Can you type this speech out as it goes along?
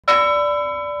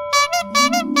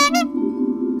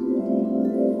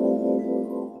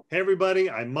Hey everybody,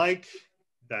 I'm Mike.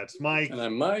 That's Mike. And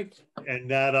I'm Mike.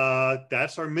 And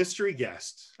that's our mystery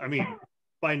guest. I mean,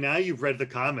 by now you've read the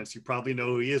comments. You probably know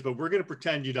who he is, but we're going to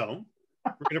pretend you don't.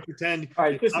 We're going to pretend. All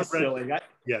right, this is silly.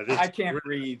 I can't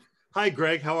breathe. Hi,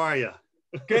 Greg. How are you?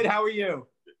 Good. How are you?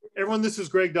 Everyone, this is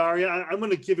Greg Daria. I'm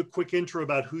going to give a quick intro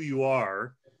about who you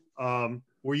are,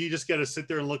 where you just got to sit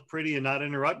there and look pretty and not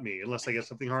interrupt me unless I get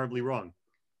something horribly wrong.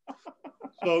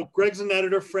 So Greg's an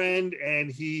editor friend,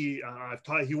 and he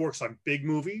works on big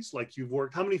movies. Like you've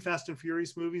worked, how many Fast and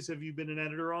Furious movies have you been an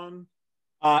editor on?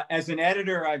 As an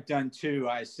editor, I've done 2.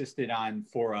 I assisted on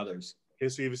 4 others. Okay,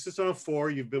 so you've assisted on 4.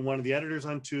 You've been one of the editors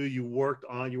on 2. You were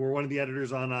one of the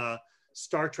editors on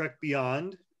Star Trek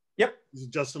Beyond. Yep.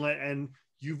 Justin, and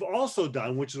you've also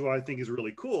done, which is what I think is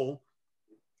really cool,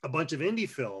 a bunch of indie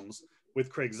films with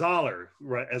Craig Zoller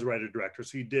as writer-director.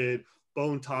 So you did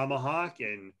Bone Tomahawk,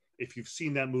 and if you've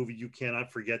seen that movie, you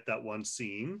cannot forget that one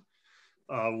scene.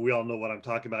 We all know what I'm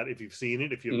talking about if you've seen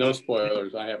it. If you no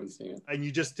spoilers, I haven't seen it. And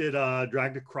you just did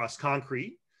Dragged Across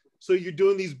Concrete. So you're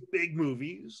doing these big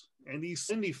movies and these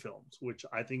indie films, which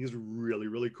I think is really,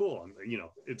 really cool. And, you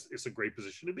know, it's a great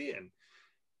position to be in.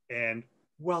 And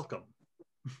welcome.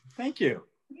 Thank you.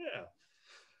 Yeah.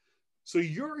 So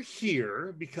you're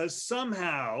here because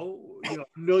somehow, you know,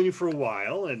 I've known you for a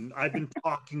while, and I've been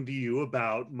talking to you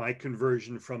about my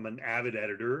conversion from an Avid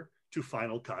editor to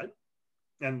Final Cut.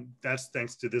 And that's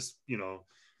thanks to this, you know,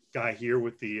 guy here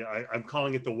with the, I'm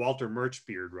calling it the Walter Murch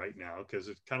beard right now, because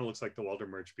it kind of looks like the Walter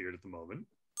Murch beard at the moment.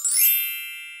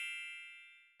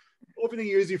 Over the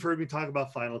years, you've heard me talk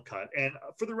about Final Cut. And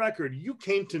for the record, you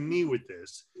came to me with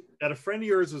this, that a friend of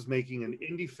yours was making an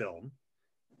indie film,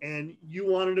 and you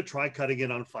wanted to try cutting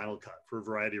it on Final Cut for a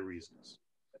variety of reasons,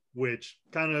 which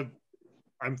kind of,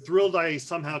 I'm thrilled I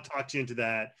somehow talked you into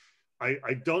that.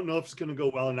 I don't know if it's going to go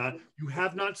well or not. You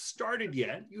have not started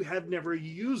yet. You have never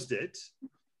used it.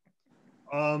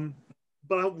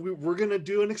 But we're going to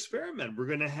do an experiment. We're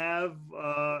going to have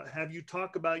you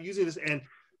talk about using this. And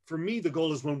for me, the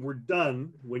goal is when we're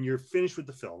done, when you're finished with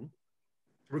the film,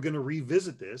 we're going to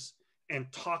revisit this and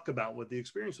talk about what the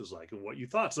experience was like and what you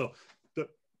thought. So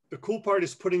the cool part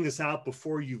is putting this out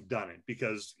before you've done it,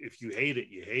 because if you hate it,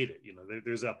 you hate it. You know,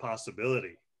 there's that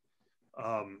possibility.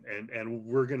 And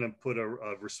we're going to put a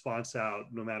response out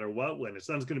no matter what. When it's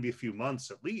done, it's going to be a few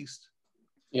months at least.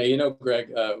 Yeah, you know, Greg,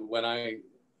 the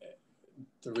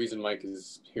reason Mike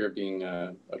is here being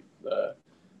a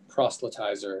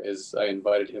proselytizer is I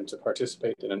invited him to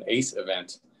participate in an ACE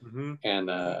event, mm-hmm.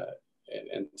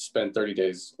 and spend 30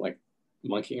 days like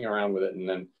monkeying around with it, and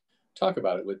then talk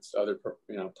about it with other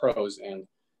pros. And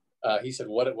he said,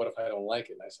 what if I don't like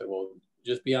it? And I said, well,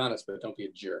 just be honest, but don't be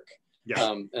a jerk.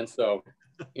 Yeah. And so,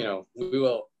 you know,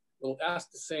 we'll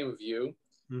ask the same of you,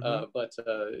 mm-hmm. But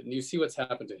you see what's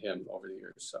happened to him over the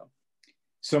years.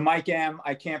 So Mike M.,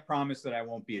 I can't promise that I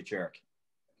won't be a jerk.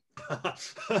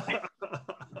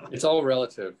 It's all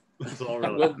relative. It's all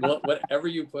relative. Whatever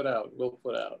you put out, we'll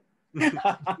put out.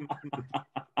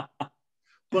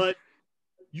 But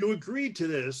you agreed to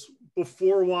this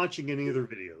before watching any other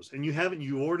videos, and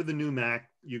you ordered the new Mac,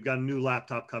 you've got a new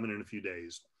laptop coming in a few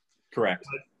days. Correct.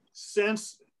 But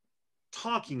since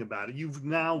talking about it, you've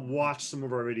now watched some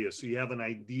of our videos, so you have an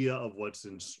idea of what's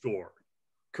in store.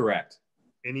 Correct.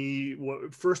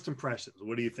 First impressions,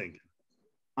 what are you thinking?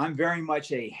 I'm very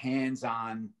much a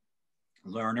hands-on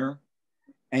learner.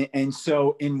 And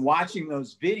so in watching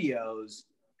those videos,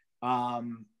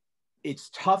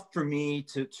 it's tough for me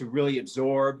to really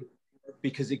absorb,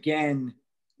 because again,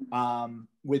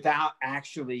 without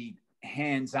actually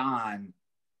hands-on,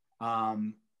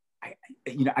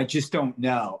 I just don't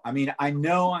know. I mean, I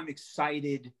know I'm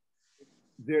excited.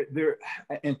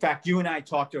 In fact, you and I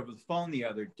talked over the phone the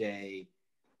other day,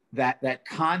 that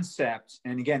concept,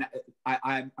 and again,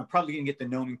 I'm probably going to get the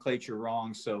nomenclature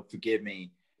wrong, so forgive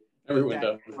me. Everyone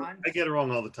does. I get it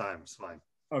wrong all the time. It's fine.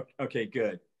 Okay,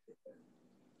 good.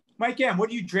 Mike M., what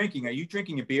are you drinking? Are you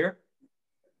drinking a beer?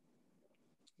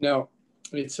 No,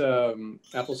 it's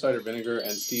apple cider vinegar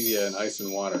and stevia and ice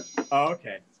and water. Oh,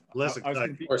 okay.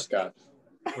 Or scotch.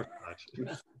 I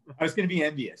was going to be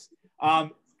envious.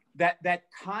 That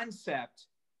concept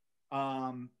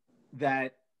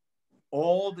that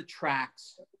all the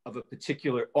tracks of a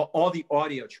particular, all the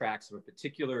audio tracks of a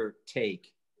particular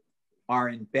take are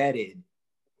embedded,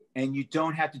 and you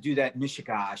don't have to do that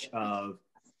mishigash of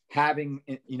having,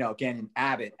 again, in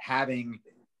Avid, having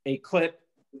a clip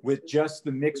with just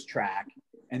the mix track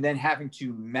and then having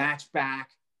to match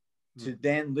back to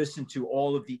then listen to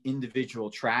all of the individual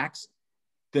tracks.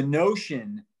 The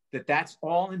notion that that's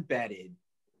all embedded,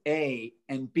 A,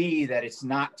 and B, that it's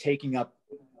not taking up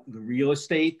real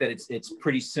estate, that it's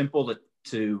pretty simple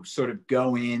to sort of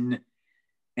go in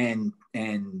and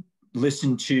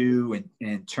listen to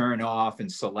and turn off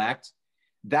and select.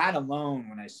 That alone,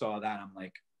 when I saw that, I'm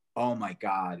like, oh my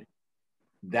God,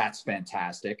 that's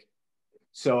fantastic.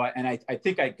 So, I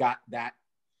think I got that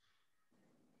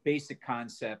basic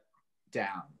concept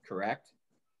down, correct?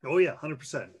 Oh yeah,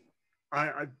 100%.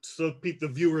 So Pete, the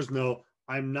viewers know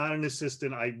I'm not an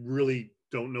assistant. I really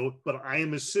don't know, but I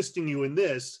am assisting you in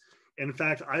this. In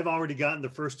fact, I've already gotten the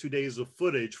first 2 days of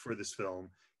footage for this film,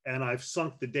 and I've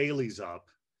sunk the dailies up,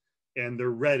 and they're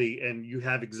ready. And you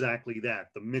have exactly that.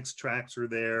 The mixed tracks are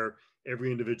there.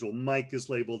 Every individual mic is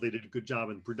labeled. They did a good job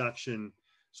in production.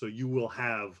 So you will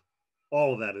have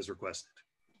all of that as requested.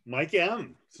 Mike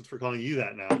M, since we're calling you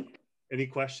that now, any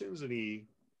questions? Any?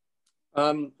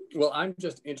 Well, I'm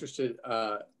just interested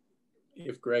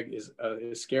if Greg is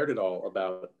scared at all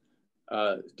about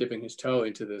dipping his toe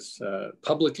into this,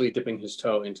 publicly dipping his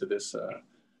toe into this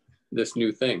this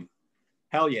new thing.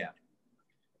 Hell yeah.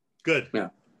 Good. Yeah.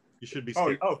 You should be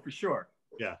scared. Oh, for sure.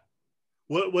 Yeah.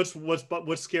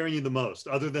 What's scaring you the most,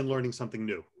 other than learning something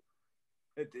new?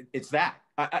 It's that.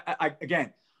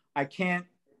 I can't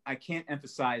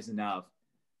emphasize enough.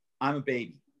 I'm a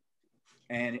baby,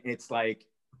 and it's like,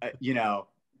 you know,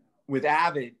 with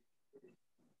Avid,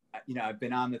 you know, I've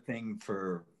been on the thing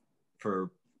for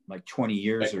like 20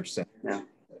 years or so. Yeah.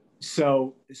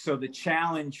 So the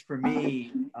challenge for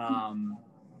me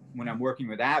when I'm working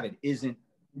with Avid isn't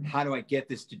how do I get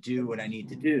this to do what I need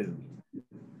to do.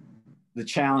 The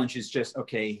challenge is just,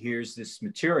 okay, here's this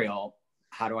material.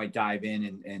 How do I dive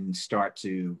in and start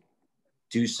to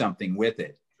do something with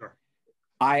it? Sure.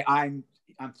 I'm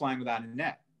flying without a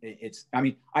net. I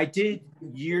mean, I did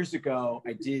years ago,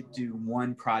 I did do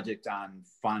one project on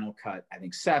Final Cut, I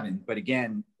think 7, but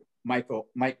again, Mike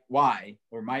Y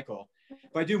or Michael.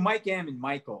 If I do Mike M and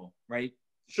Michael, right?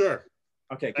 Sure.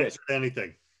 Okay, good. Answer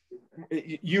anything.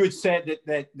 You had said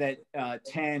that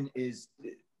 10 is,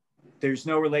 there's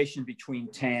no relation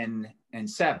between 10 and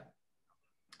 7.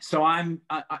 So I'm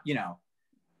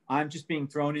just being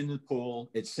thrown into the pool.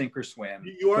 It's sink or swim.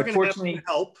 You are going to have some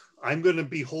help. I'm going to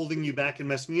be holding you back and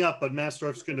messing you up, but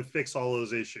Masteroff's going to fix all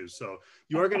those issues. So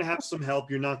you are going to have some help.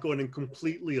 You're not going in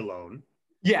completely alone.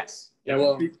 Yes. Yeah.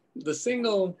 Well, the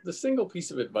single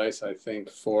piece of advice, I think,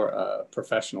 for a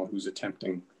professional who's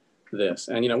attempting this,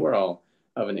 and, you know, we're all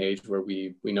of an age where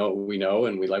we know what we know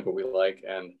and we like what we like,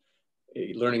 and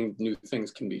learning new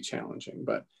things can be challenging.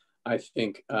 But I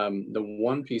think the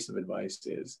one piece of advice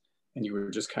is, and you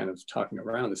were just kind of talking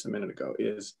around this a minute ago,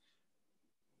 is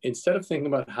instead of thinking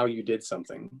about how you did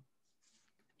something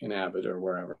in Avid or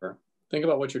wherever, think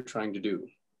about what you're trying to do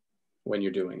when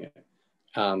you're doing it.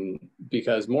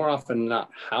 Because more often than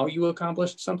not, how you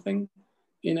accomplished something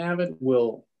in Avid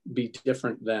will be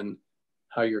different than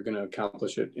how you're going to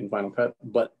accomplish it in Final Cut,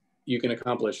 but you can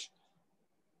accomplish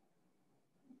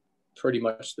pretty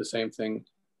much the same thing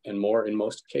and more in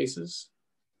most cases.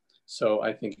 So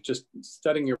I think just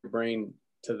setting your brain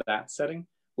to that setting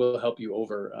will help you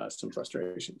over some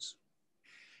frustrations.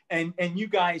 And you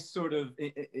guys sort of,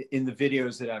 in the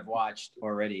videos that I've watched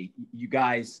already, you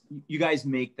guys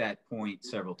make that point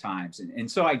several times.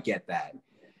 And so I get that.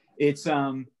 It's,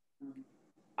 you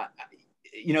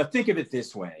know, think of it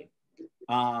this way.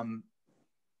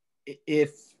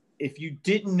 If you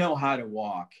didn't know how to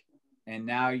walk and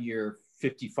now you're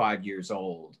 55 years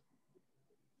old,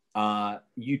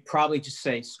 you'd probably just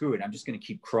say, screw it, I'm just going to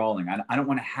keep crawling. I don't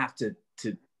want to have to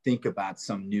think about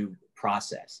some new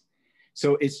process.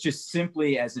 So it's just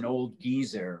simply, as an old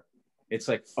geezer, it's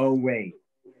like, oh wait,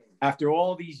 after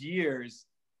all these years,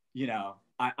 you know,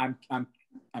 I'm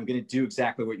going to do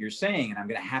exactly what you're saying, and I'm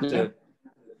going to have to,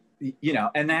 you know,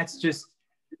 and that's just,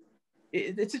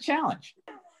 it's a challenge.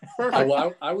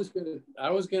 Well, I was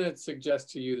gonna suggest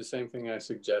to you the same thing I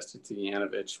suggested to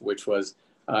Yanovich, which was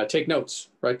take notes,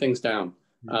 write things down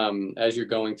as you're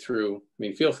going through. I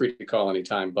mean, feel free to call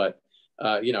anytime, but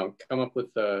you know, come up with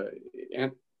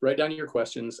write down your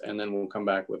questions, and then we'll come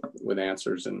back with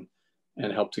answers and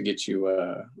help to get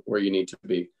you where you need to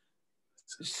be.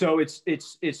 So it's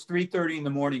 3:30 in the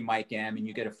morning, Mike M, and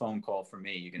you get a phone call from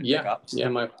me. You're gonna pick up? Yeah,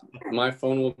 my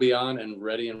phone will be on and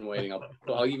ready and waiting.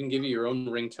 I'll even give you your own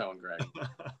ringtone, Greg.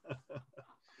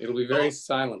 It'll be very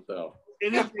silent though.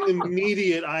 Anything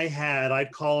immediate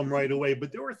I'd call them right away.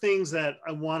 But there were things that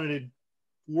I wanted,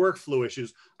 workflow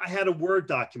issues. I had a Word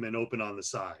document open on the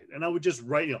side, and I would just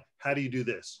write, you know, how do you do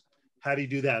this? How do you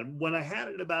do that? When I had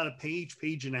it about a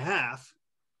page and a half,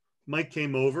 Mike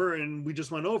came over and we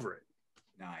just went over it.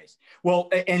 Nice. Well,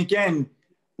 and again,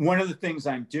 one of the things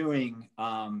I'm doing,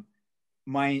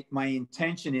 my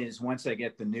intention is, once I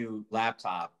get the new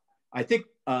laptop, I think,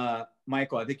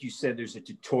 Michael, I think you said there's a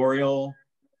tutorial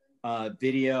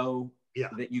video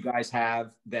that you guys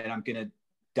have that I'm going to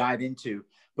dive into.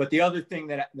 But the other thing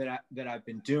that I've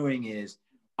been doing is,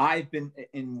 I've been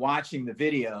in watching the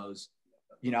videos,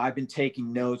 you know, I've been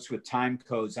taking notes with time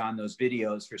codes on those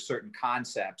videos for certain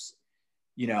concepts,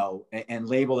 you know, and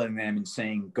labeling them and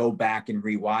saying, go back and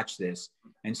rewatch this.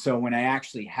 And so when I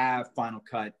actually have Final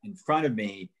Cut in front of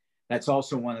me, that's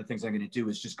also one of the things I'm going to do,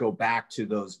 is just go back to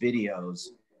those videos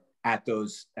at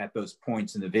those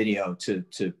points in the video to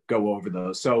go over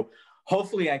those. So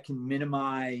hopefully I can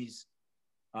minimize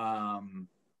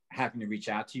having to reach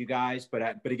out to you guys.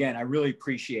 But again, I really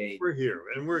appreciate. We're here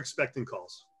and we're expecting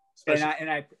calls. And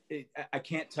I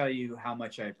can't tell you how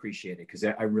much I appreciate it, because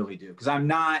I really do. Because I'm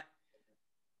not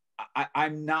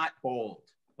bold.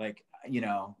 Like, you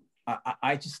know,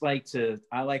 I just like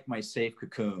my safe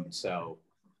cocoon. So,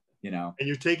 you know. And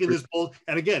you're taking this bold.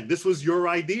 And again, this was your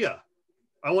idea.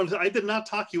 I did not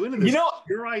talk you into this. You know,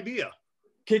 your idea.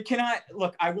 Can I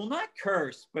look? I will not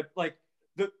curse, but like,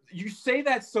 you say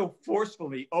that so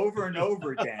forcefully over and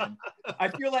over again. I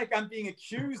feel like I'm being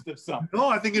accused of something. No,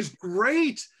 I think it's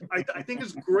great. I think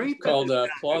it's great. Called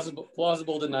plausible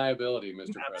deniability,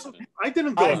 Mr. President. I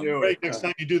didn't go, right, next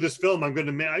time you do this film, I'm going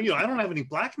to, you know, I don't have any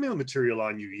blackmail material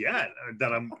on you yet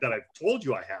that I've told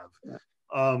you I have.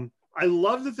 I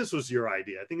love that this was your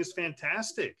idea. I think it's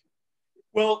fantastic.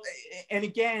 Well, and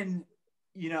again,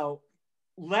 you know,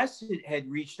 Les had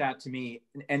reached out to me,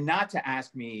 and not to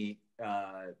ask me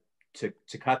to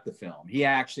cut the film. He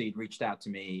actually reached out to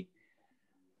me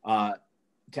to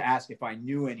ask if I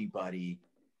knew anybody.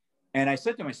 And I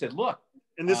said to him, I said, look.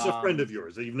 And this is a friend of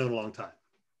yours that you've known a long time.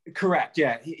 Correct.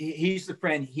 Yeah. He's the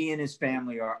friend. He and his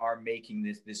family are making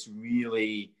this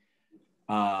really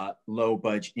low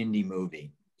budget indie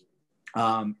movie.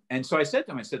 And so I said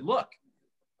to him, I said, look,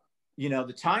 you know,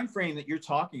 the time frame that you're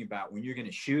talking about when you're going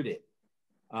to shoot it,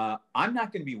 I'm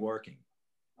not going to be working.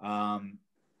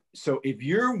 So if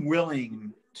you're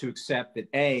willing to accept that,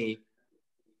 A,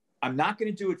 I'm not going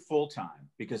to do it full time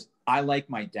because I like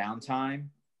my downtime.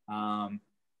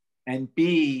 And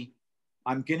B,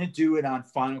 I'm going to do it on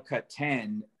Final Cut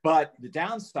 10. But the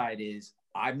downside is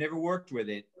I've never worked with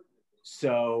it.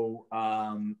 So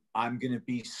I'm going to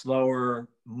be slower,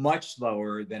 much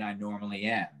slower than I normally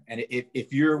am. And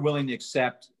if you're willing to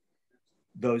accept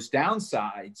those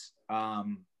downsides,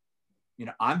 you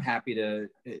know, I'm happy to,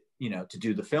 you know, to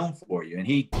do the film for you. And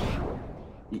he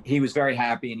was very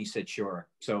happy and he said, sure.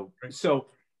 So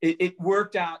it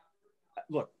worked out.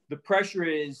 Look, the pressure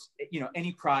is, you know,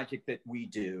 any project that we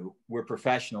do, we're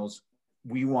professionals.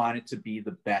 We want it to be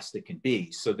the best it can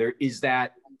be. So there is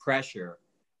that pressure,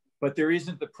 but there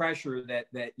isn't the pressure that,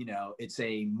 you know, it's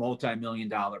a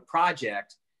multi-million-dollar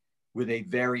project with a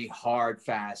very hard,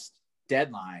 fast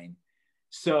deadline.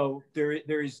 So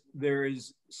there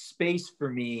is space for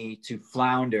me to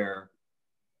flounder.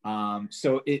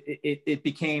 So it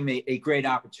became a great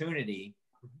opportunity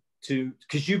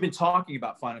because you've been talking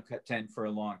about Final Cut 10 for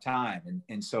a long time.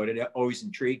 And so it always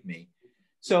intrigued me.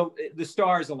 So the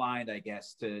stars aligned, I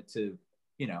guess, to,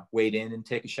 you know, wade in and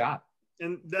take a shot.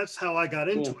 And that's how I got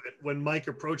into it. When Mike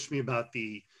approached me about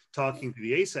talking to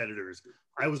the ACE editors,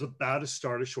 I was about to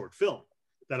start a short film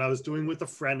that I was doing with a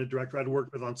friend, a director I'd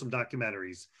worked with on some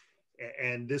documentaries.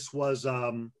 And this was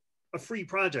a free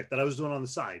project that I was doing on the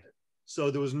side.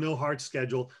 So there was no hard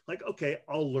schedule. Like, okay,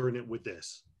 I'll learn it with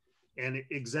this. And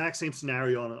exact same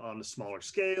scenario on a smaller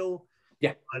scale.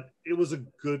 Yeah. But it was a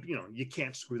good, you know, you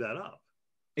can't screw that up.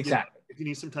 Exactly. You know, if you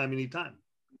need some time, you need time.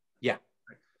 Yeah.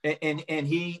 And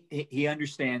he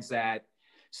understands that.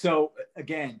 So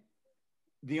again,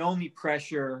 the only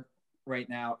pressure right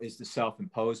now is the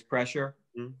self-imposed pressure.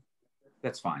 Mm-hmm.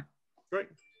 That's fine. Right.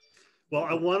 Well,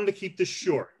 I wanted to keep this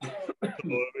short.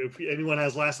 If anyone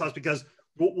has last thoughts, because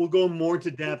we'll go more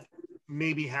into depth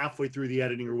maybe halfway through the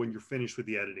editing or when you're finished with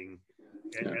the editing.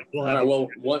 And we'll have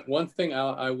one thing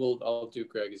I'll do,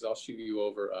 Greg, is I'll shoot you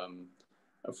over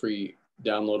a free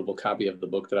downloadable copy of the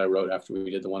book that I wrote after we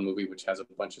did the one movie, which has a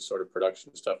bunch of sort of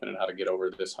production stuff in it, how to get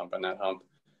over this hump and that hump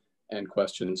and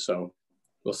questions. So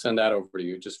we'll send that over to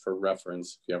you just for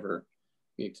reference if you ever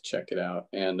need to check it out.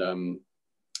 And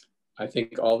I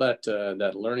think all that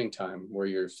learning time where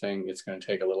you're saying it's going to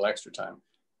take a little extra time,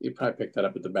 you probably pick that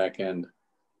up at the back end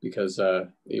because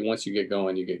once you get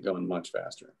going much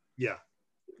faster. Yeah.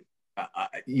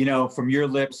 You know, from your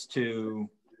lips to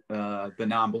the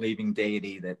non-believing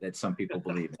deity that some people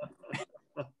believe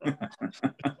in.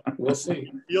 We'll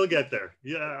see. You'll get there.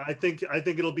 Yeah, I think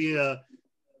it'll be a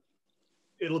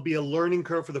learning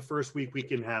curve for the first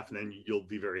week and a half, and then you'll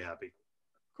be very happy.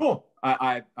 Cool.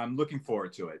 I'm looking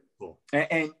forward to it. Cool.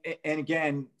 And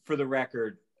again, for the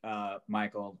record,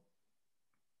 Michael,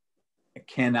 I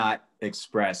cannot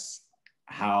express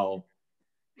how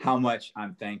much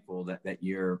I'm thankful that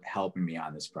you're helping me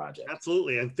on this project.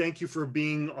 Absolutely. And thank you for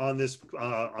being on this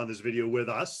video with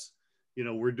us. You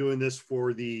know, we're doing this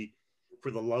for the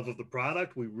love of the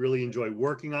product. We really enjoy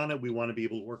working on it. We want to be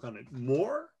able to work on it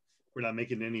more. We're not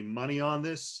making any money on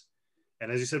this.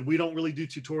 And as you said, we don't really do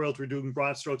tutorials. We're doing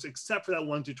broad strokes, except for that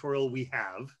one tutorial we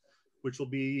have, which will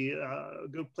be a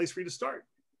good place for you to start.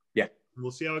 Yeah. And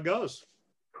we'll see how it goes.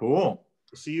 Cool.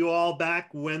 See you all back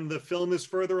when the film is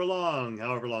further along,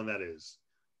 however long that is.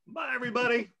 Bye,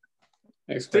 everybody.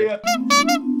 Thanks, See Craig.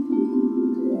 ya.